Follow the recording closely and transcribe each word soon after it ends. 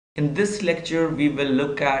In this lecture, we will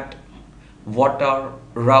look at what are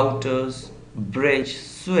routers, bridge,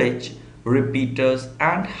 switch, repeaters,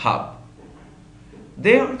 and hub.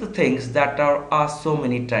 They are the things that are asked so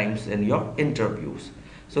many times in your interviews.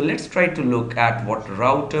 So let's try to look at what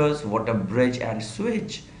routers, what are bridge and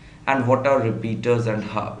switch, and what are repeaters and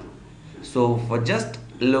hub. So for just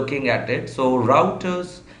looking at it, so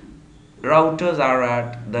routers are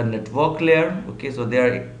at the network layer. Okay, so they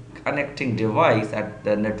are connecting device at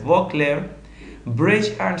the network layer. Bridge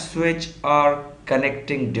and switch are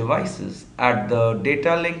connecting devices at the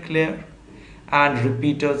data link layer, and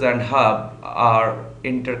repeaters and hub are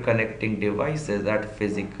interconnecting devices at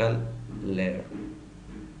layer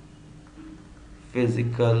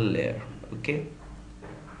physical layer. Okay,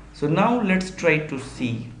 so now let's try to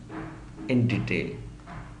see in detail.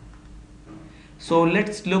 So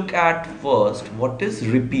let's look at first what is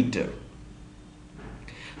repeater.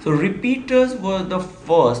 So repeaters were the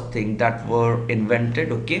first thing that were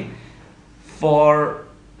invented, okay, for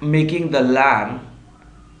making the LAN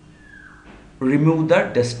remove the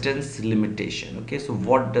distance limitation. Okay, so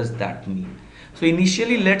what does that mean? So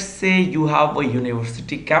initially, let's say you have a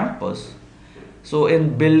university campus. So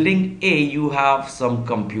in building A you have some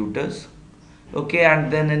computers, okay,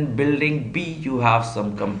 and then in building B you have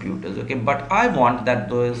some computers, okay, but I want that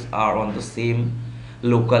those are on the same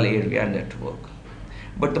local area network.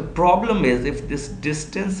 But the problem is, if this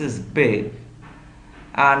distance is big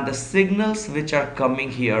and the signals which are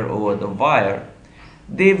coming here over the wire,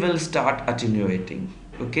 they will start attenuating.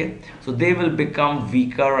 Okay, so they will become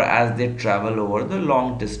weaker as they travel over the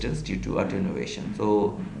long distance due to attenuation.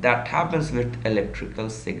 So that happens with electrical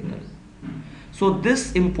signal. So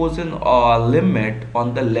this imposes a limit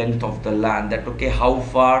on the length of the LAN, that okay, how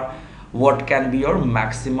far, what can be your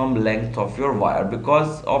maximum length of your wire,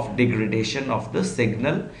 because of degradation of the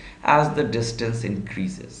signal as the distance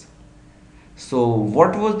increases. So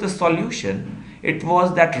what was the solution? It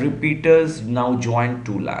was that repeaters now join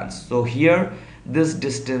two LANs. So here this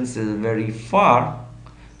distance is very far.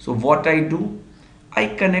 So what I do? I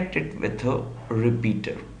connect it with a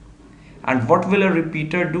repeater. And what will a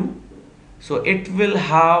repeater do? So it will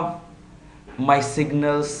have my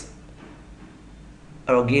signals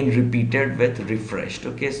again repeated with refreshed.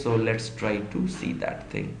 Okay, so let's try to see that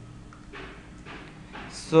thing.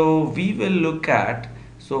 So we will look at,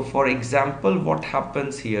 so for example, what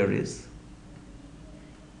happens here is,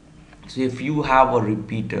 so if you have a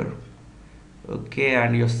repeater, okay,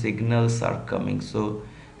 and your signals are coming, so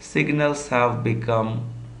signals have become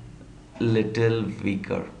little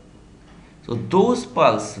weaker. So those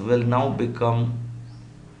pulses will now become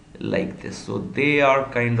like this. So they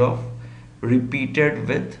are kind of repeated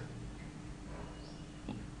with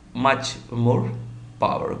much more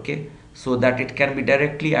power, okay, so that it can be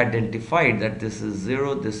directly identified that this is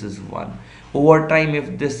 0, this is 1. Over time,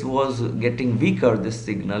 if this was getting weaker, this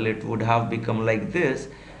signal, it would have become like this,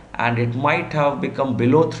 and it might have become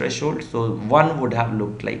below threshold, so 1 would have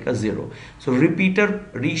looked like a 0. So repeater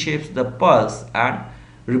reshapes the pulse and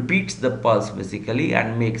repeats the pulse basically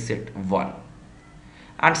and makes it 1.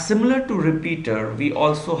 And similar to repeater, we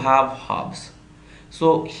also have hubs.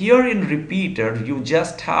 So here in repeater, you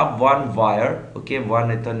just have one wire, okay, one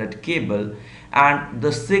Ethernet cable, and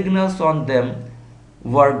the signals on them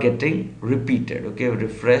were getting repeated, okay,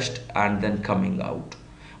 refreshed and then coming out.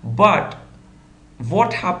 But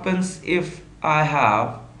what happens if I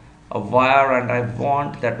have a wire and I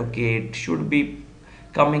want that, okay, it should be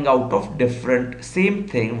coming out of different, same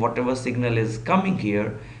thing, whatever signal is coming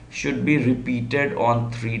here should be repeated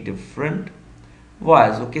on 3 different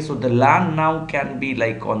wires. Okay, so the LAN now can be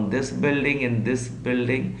like on this building, in this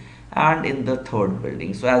building, and in the third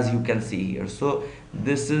building. So as you can see here, so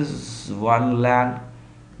this is one LAN,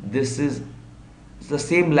 this is the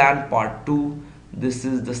same LAN part 2, this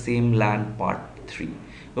is the same LAN part 3.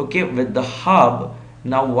 Okay, with the hub,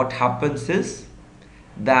 now what happens is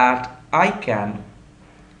that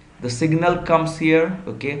the signal comes here,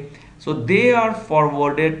 okay, so they are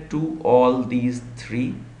forwarded to all these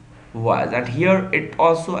 3 wires, and here it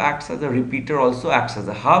also acts as a repeater, also acts as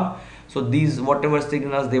a hub. So these whatever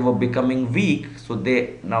signals they were becoming weak, so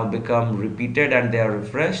they now become repeated and they are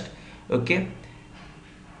refreshed, okay.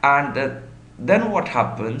 And then what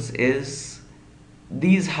happens is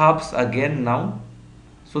these hubs again now,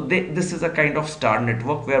 so this is a kind of star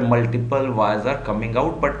network where multiple wires are coming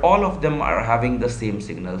out, but all of them are having the same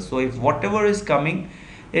signal. So if whatever is coming,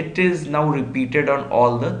 it is now repeated on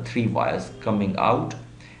all the 3 wires coming out,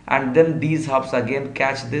 and then these hubs again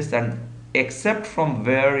catch this, and except from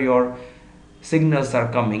where your signals are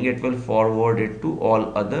coming, it will forward it to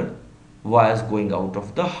all other wires going out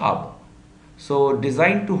of the hub. So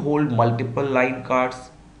designed to hold multiple line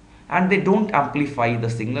cards, and they don't amplify the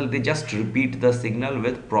signal, they just repeat the signal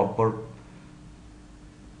with proper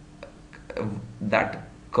that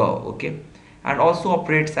curve, okay. And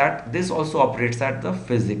this also operates at the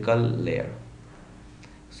physical layer.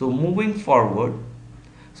 So moving forward,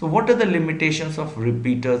 so what are the limitations of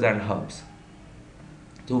repeaters and hubs?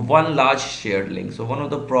 So one large shared link. So one of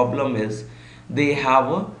the problem is they have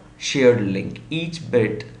a shared link. Each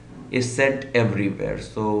bit is sent everywhere.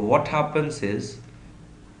 So what happens is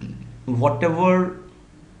whatever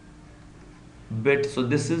bit, so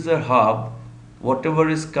this is a hub, whatever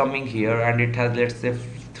is coming here, and it has, let's say,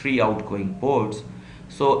 3 outgoing ports.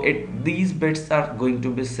 So these bits are going to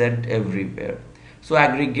be sent everywhere. So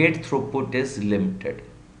aggregate throughput is limited.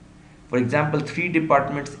 For example, 3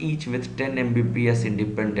 departments each with 10 Mbps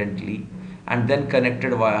independently and then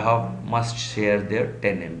connected via hub must share their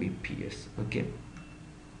 10 Mbps. Okay.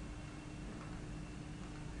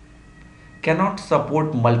 Cannot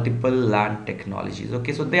support multiple LAN technologies.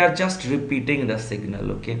 Okay, so they are just repeating the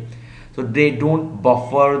signal. Okay, so they don't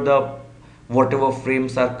buffer the whatever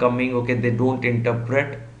frames are coming. Okay, they don't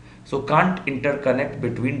interpret, so can't interconnect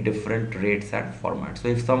between different rates and formats. So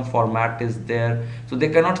if some format is there, so they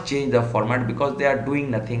cannot change the format because they are doing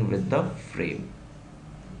nothing with the frame.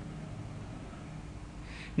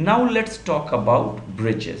 Now let's talk about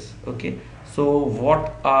bridges. Okay, so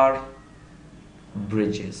what are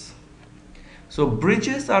bridges? So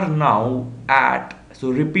bridges are now so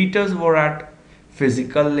repeaters were at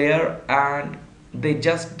physical layer and they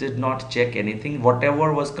just did not check anything.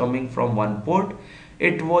 Whatever was coming from one port,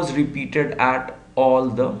 it was repeated at all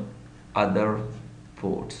the other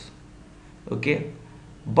ports. Okay,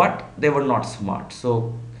 but they were not smart.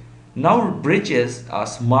 So now bridges are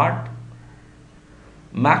smart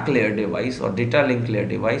MAC layer device or data link layer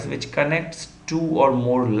device which connects 2 or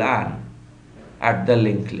more LAN at the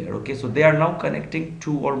link layer. Okay, so they are now connecting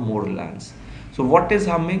 2 or more LANs. So what is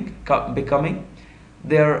becoming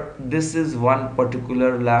there? This is one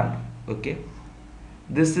particular LAN. Okay,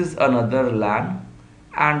 this is another LAN,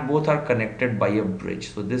 and both are connected by a bridge.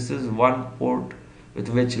 So this is one port with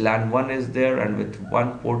which LAN 1 is there, and with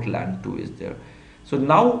one port LAN 2 is there. So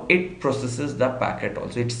now it processes the packet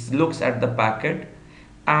also. It looks at the packet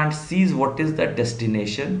and sees what is the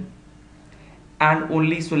destination, and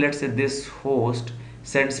only, so let's say this host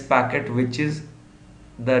sends packet which is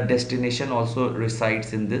the destination also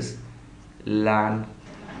resides in this LAN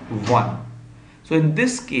 1. So in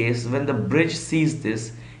this case, when the bridge sees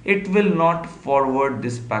this, it will not forward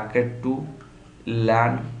this packet to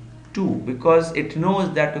LAN 2 because it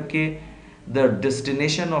knows that, okay, the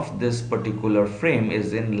destination of this particular frame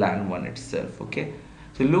is in LAN 1 itself. Okay,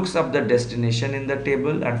 so looks up the destination in the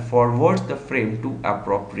table and forwards the frame to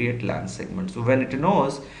appropriate LAN segment. So when it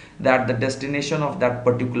knows that the destination of that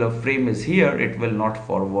particular frame is here, it will not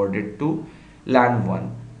forward it to LAN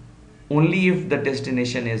 1. Only if the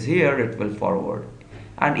destination is here, it will forward.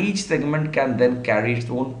 And each segment can then carry its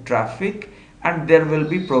own traffic, and there will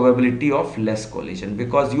be probability of less collision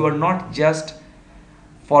because you are not just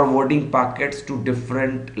forwarding packets to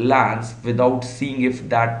different LANs without seeing if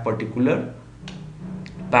that particular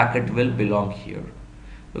packet will belong here.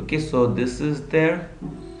 Okay, so this is there.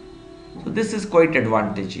 So this is quite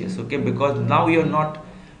advantageous, okay, because now you're not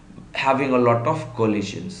having a lot of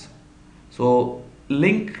collisions. So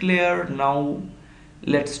link layer, now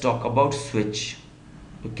let's talk about switch.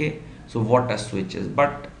 Okay, so what are switches?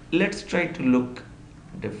 But let's try to look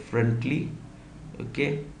differently.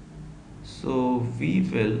 Okay, so we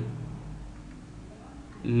will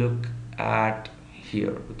look at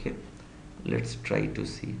here. Okay, let's try to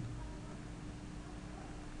see.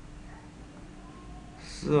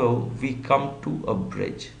 So we come to a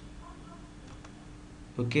bridge.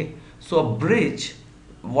 Okay, so a bridge,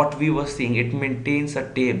 what we were seeing, it maintains a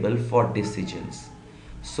table for decisions.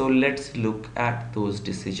 So let's look at those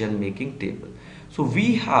decision making table. So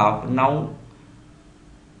we have now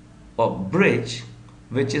a bridge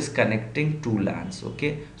which is connecting two LANs.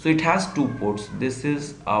 Okay, so it has 2 ports. This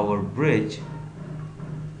is our bridge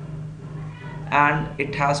and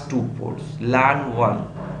it has 2 ports. LAN 1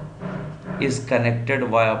 is connected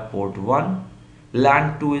via port 1,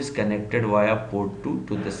 LAN 2 is connected via port 2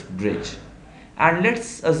 to this bridge. And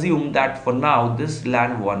let's assume that for now this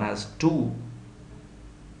LAN 1 has 2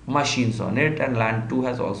 machines on it and LAN 2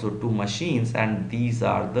 has also 2 machines, and these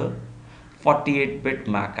are the 48-bit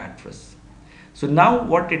MAC address. So now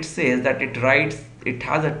what it says, that it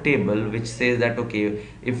has a table which says that, okay,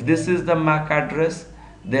 if this is the MAC address,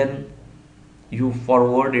 then you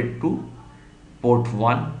forward it to port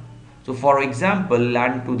 1. So for example,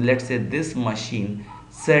 LAN 2, let's say this machine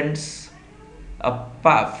sends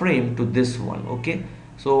frame to this one. Okay,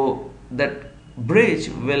 so that bridge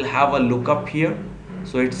will have a lookup here.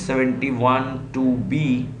 So it's 71 to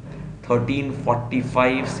B 13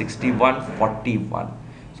 45 61 41.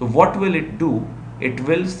 So what will it do? It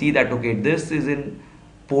will see that okay, this is in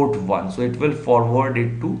port 1, so it will forward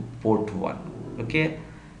it to port 1. Okay,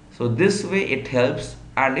 so this way it helps.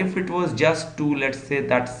 And if it was just to, let's say,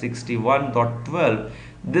 that 61.12,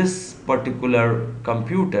 this particular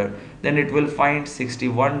computer, then it will find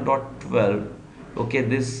 61.12. okay,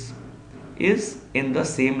 this is in the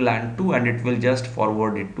same LAN 2, and it will just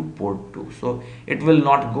forward it to port 2. So it will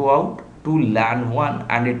not go out to LAN 1,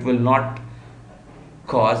 and it will not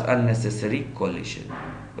cause unnecessary collision.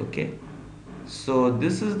 Okay, so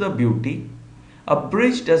this is the beauty. A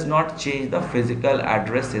bridge does not change the physical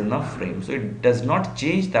address in the frame. So it does not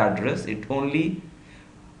change the address, it only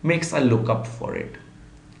makes a lookup for it.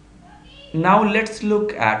 Now let's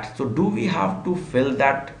look at, so do we have to fill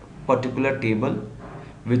that particular table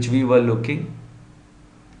which we were looking?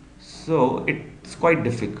 So it's quite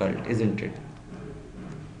difficult, isn't it?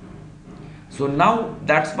 So now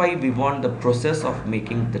that's why we want the process of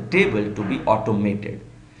making the table to be automated.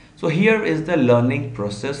 So here is the learning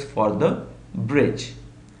process for the bridge.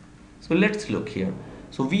 So let's look here.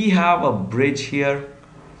 So we have a bridge here.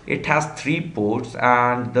 It has 3 ports,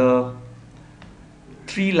 and the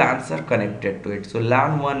 3 LANs are connected to it. So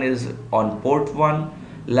LAN 1 is on port 1,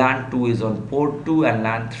 LAN 2 is on port 2, and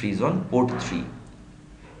LAN 3 is on port 3.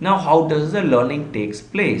 Now how does the learning takes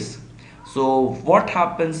place? So what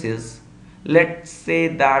happens is, let's say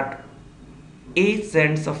that A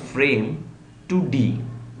sends a frame to D.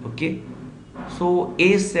 Okay, so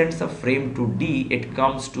A sends a frame to D, it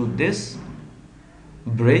comes to this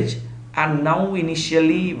bridge, and now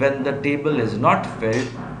initially when the table is not filled,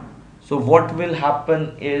 so what will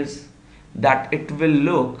happen is that it will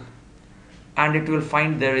look and it will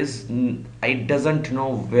find there is, it doesn't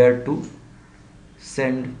know where to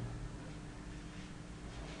send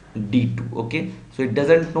D2. Okay, so it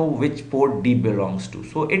doesn't know which port D belongs to,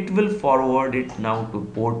 so it will forward it now to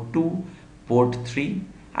port 2, port 3,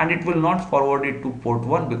 and it will not forward it to port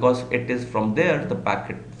 1 because it is from there the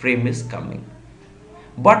packet frame is coming.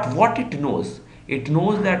 But what it knows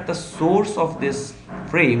that the source of this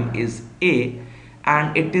frame is A,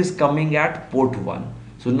 and it is coming at port 1.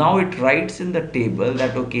 So now it writes in the table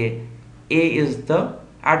that okay, A is the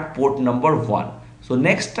at port number 1. So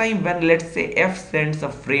next time when, let's say, F sends a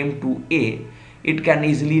frame to A, it can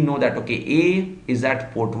easily know that okay, A is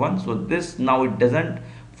at port 1. So this, now it doesn't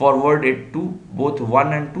forward it to both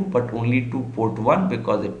 1 and 2, but only to port 1,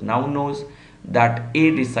 because it now knows that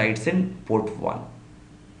A resides in port 1.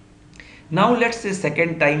 Now let's say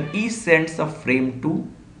second time E sends a frame to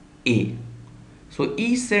A. So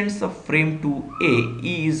E sends a frame to A.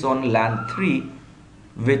 E is on LAN 3,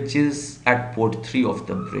 which is at port 3 of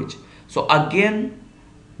the bridge. So again,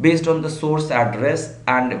 based on the source address,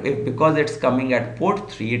 and because it's coming at port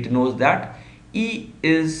 3, it knows that E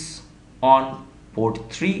is on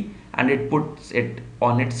port 3, and it puts it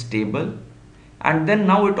on its table. And then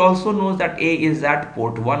now it also knows that A is at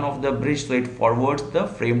port 1 of the bridge, so it forwards the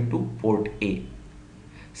frame to port A.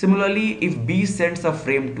 Similarly, if B sends a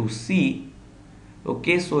frame to C,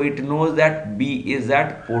 okay, so it knows that B is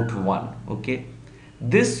at port 1. Okay,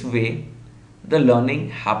 this way the learning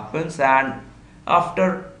happens, and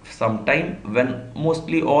after some time, when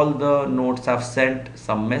mostly all the nodes have sent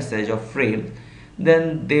some message of frame,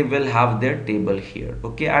 then they will have their table here.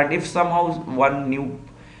 Okay, and if somehow one new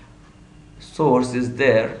source is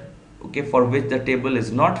there, okay, for which the table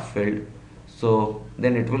is not filled, so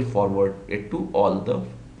then it will forward it to all the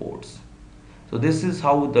ports. So this is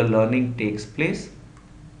how the learning takes place.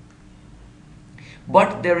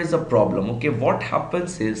 But there is a problem. Okay, what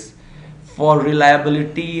happens is, for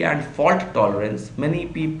reliability and fault tolerance, many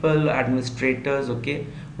people, administrators, okay,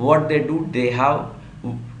 what they do, they have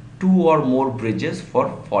 2 or more bridges for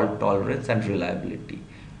fault tolerance and reliability,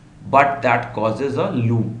 but that causes a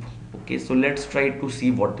loop. Okay, so let's try to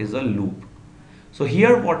see what is a loop. So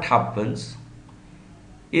here what happens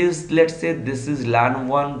is, let's say this is LAN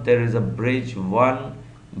 1, there is a bridge 1,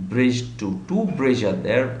 bridge 2, 2 bridges are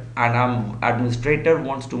there, and administrator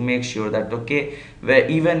wants to make sure that okay, where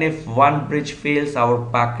even if one bridge fails, our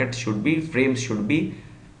packet should be, frames should be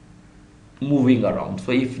moving around.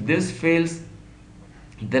 So if this fails,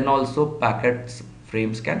 then also packets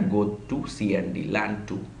frames can go to C and D, LAN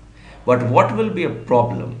 2. But what will be a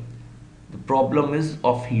problem? The problem is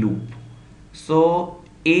of loop. So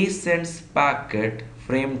A sends packet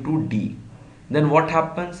frame to D. Then what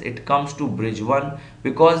happens? It comes to bridge 1,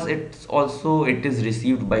 because it is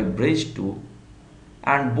received by bridge 2.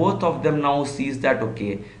 and both of them now sees that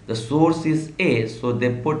okay, the source is A, so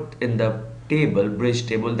they put in the table, bridge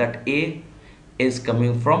table, that A is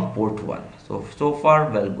coming from port 1. So far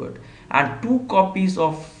well good. And two copies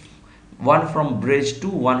of one from bridge 2,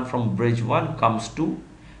 one from bridge 1 comes to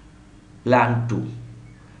LAN 2.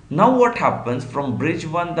 Now what happens, from bridge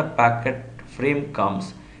 1 the packet frame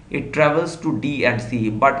comes, it travels to D and C,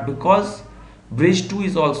 but because bridge 2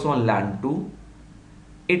 is also on LAN 2,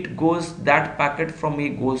 it goes, that packet from A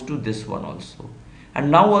goes to this one also.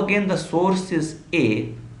 And now again the source is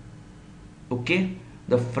A, okay,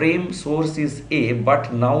 the frame source is A,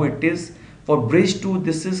 but now it is for bridge 2,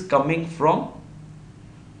 this is coming from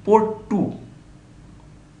port 2,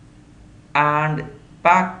 and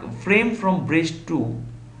frame from bridge 2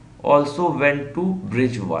 also went to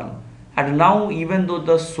bridge 1. And now even though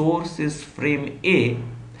the source is frame A,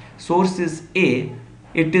 source is A,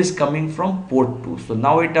 it is coming from port 2. So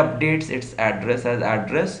now it updates its address as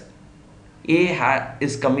address A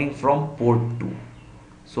is coming from port 2.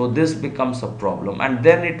 So this becomes a problem, and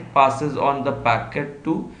then it passes on the packet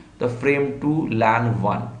to the frame to LAN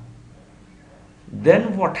 1.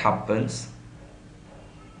 Then what happens?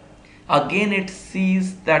 Again it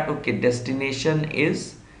sees that okay, destination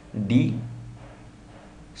is D.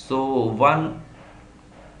 So one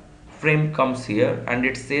frame comes here and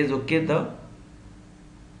it says okay, the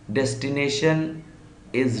destination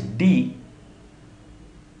is D.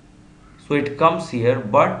 So it comes here,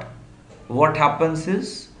 but what happens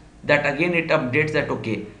is that again it updates that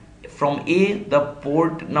okay, from A, the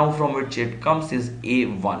port now from which it comes is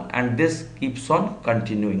A1, and this keeps on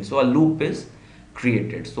continuing. So a loop is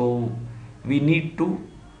created. So we need to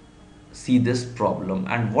see this problem.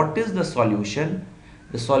 And what is the solution?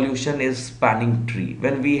 The solution is spanning tree.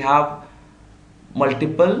 When we have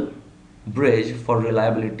multiple bridge, for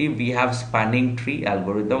reliability we have spanning tree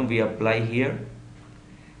algorithm we apply here.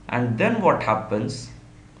 And then what happens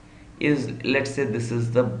is, let's say this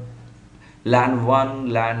is the LAN 1,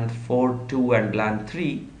 LAN 4, 2 and LAN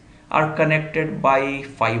 3 are connected by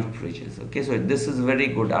 5 bridges. Okay, so this is very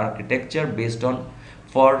good architecture based on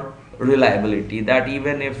for reliability, that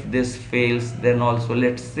even if this fails, then also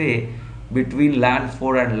let's say between LAN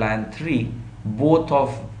 4 and LAN 3 both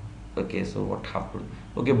of, okay, so what happened,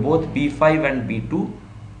 okay, both B5 and B2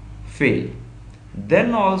 fail.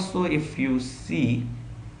 Then also if you see,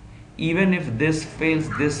 even if this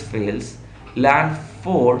fails, LAN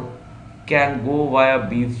 4 can go via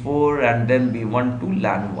B4 and then B1 to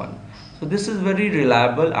LAN 1. So this is very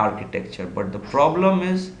reliable architecture, but the problem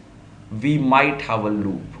is we might have a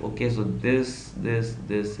loop. Okay, so this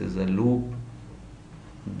is a loop,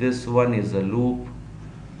 this one is a loop,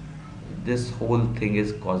 this whole thing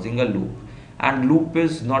is causing a loop, and loop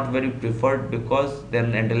is not very preferred because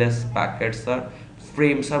then endless packets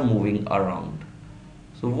frames are moving around.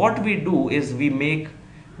 So what we do is we make,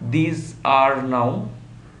 these are now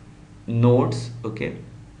nodes, okay,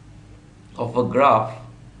 of a graph.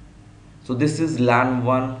 So this is LAN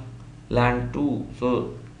 1, LAN 2,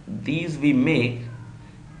 so these we make,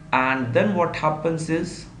 and then what happens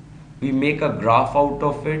is we make a graph out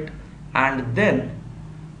of it, and then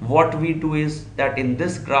what we do is that in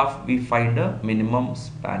this graph we find a minimum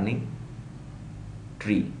spanning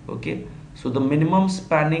tree. Okay, so the minimum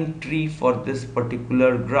spanning tree for this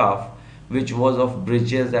particular graph, which was of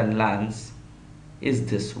bridges and LANs, is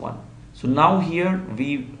this one. So now here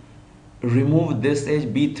we remove this edge.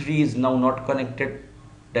 B3 is now not connected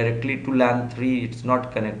directly to LAN 3, it's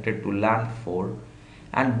not connected to LAN 4,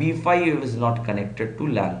 and B5 is not connected to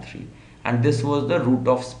LAN 3, and this was the root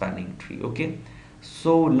of spanning tree. Okay,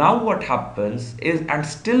 so now what happens is, and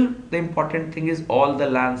still the important thing is all the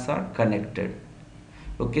LANs are connected.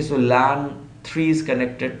 Okay, so LAN 3 is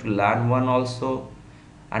connected to LAN 1 also,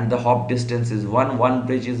 and the hop distance is 1. One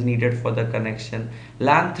bridge is needed for the connection.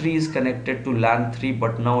 LAN 3 is connected to LAN 3,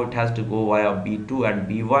 but now it has to go via B2 and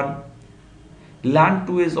B1. LAN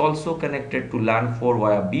 2 is also connected to LAN 4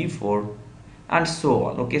 via B4, and so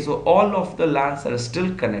on. Okay, so all of the LANs are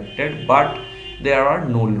still connected, but there are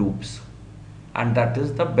no loops, and that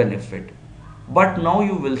is the benefit. But now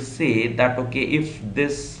you will say that okay, if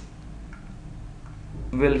this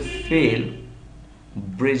will fail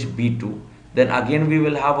bridge B2, then again we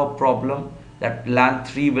will have a problem that LAN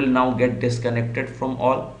 3 will now get disconnected from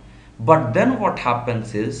all. But then what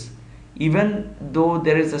happens is, even though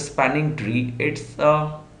there is a spanning tree, it's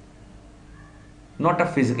not a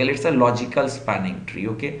physical, it's a logical spanning tree.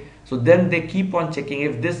 Okay, so then they keep on checking,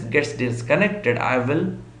 if this gets disconnected, I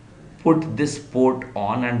will put this port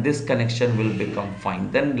on and this connection will become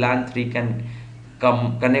fine. Then LAN 3 can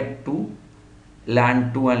connect to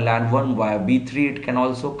LAN 2 and LAN 1 via B3, it can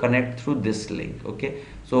also connect through this link. Okay,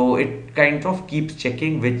 so it kind of keeps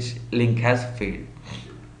checking which link has failed.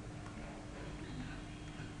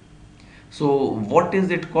 So what is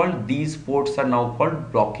it called? These ports are now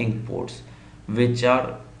called blocking ports, which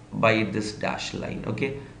are by this dash line.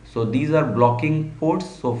 Okay, so these are blocking ports.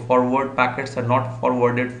 So forward packets are not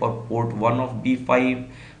forwarded for port 1 of B5,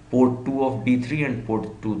 port 2 of B3, and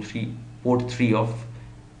port 3 of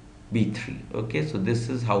B3. Okay, so this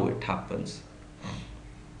is how it happens.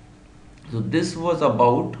 So this was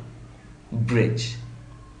about bridge.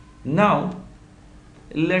 Now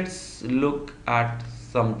let's look at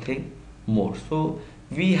something more. So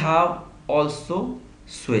we have also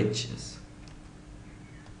switches.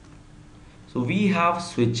 So we have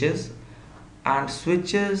switches, and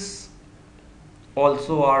switches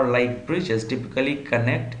also are like bridges, typically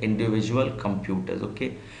connect individual computers.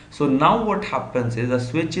 Okay, so now what happens is a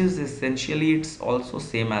switch is essentially, it's also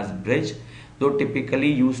same as bridge, though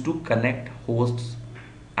typically used to connect hosts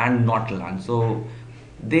and not LAN. So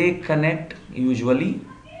they connect usually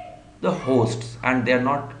the hosts and they are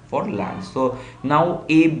not for LAN. So now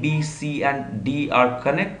A, B, C and D are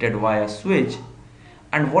connected via switch,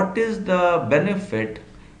 and what is the benefit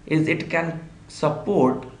is it can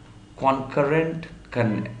support concurrent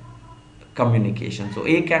communication. So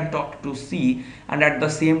A can talk to C, and at the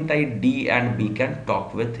same time D and B can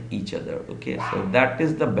talk with each other. Okay, so that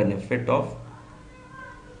is the benefit of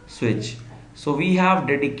switch. So we have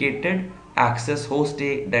dedicated access, host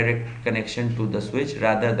A direct connection to the switch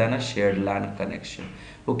rather than a shared LAN connection.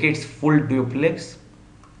 Okay, it's full duplex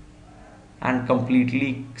and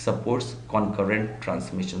completely supports concurrent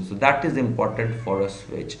transmission. So that is important for a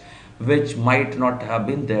switch, which might not have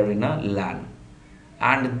been there in a LAN.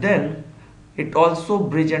 And then it also,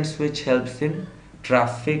 bridge and switch helps in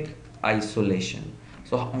traffic isolation.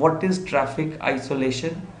 So what is traffic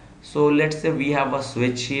isolation? So let's say we have a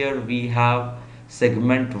switch here, we have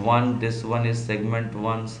segment 1, this one is segment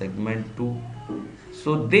 1, segment 2.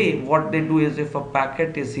 So what they do is, if a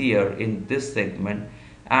packet is here in this segment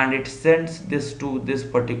and it sends this to this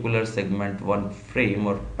particular segment 1 frame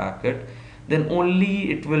or packet, then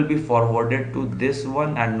only it will be forwarded to this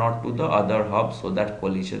one and not to the other hub, so that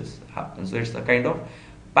collisions happen. So it's a kind of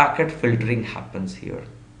packet filtering happens here.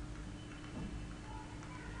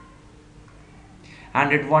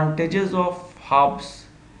 And advantages of hubs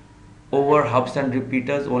over hubs and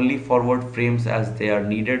repeaters: only forward frames as they are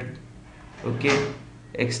needed. Okay,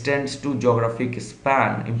 extends to geographic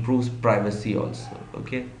span, improves privacy also.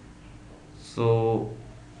 Okay, so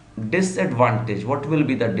disadvantage, what will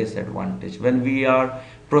be the disadvantage? When we are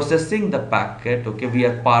processing the packet, okay, we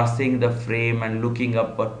are parsing the frame and looking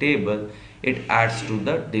up a table, it adds to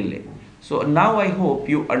the delay. So now I hope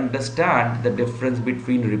you understand the difference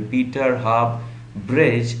between repeater, hub,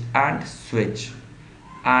 bridge and switch.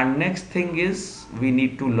 And next thing is we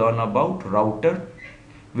need to learn about router,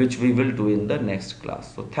 which we will do in the next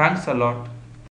class. So thanks a lot.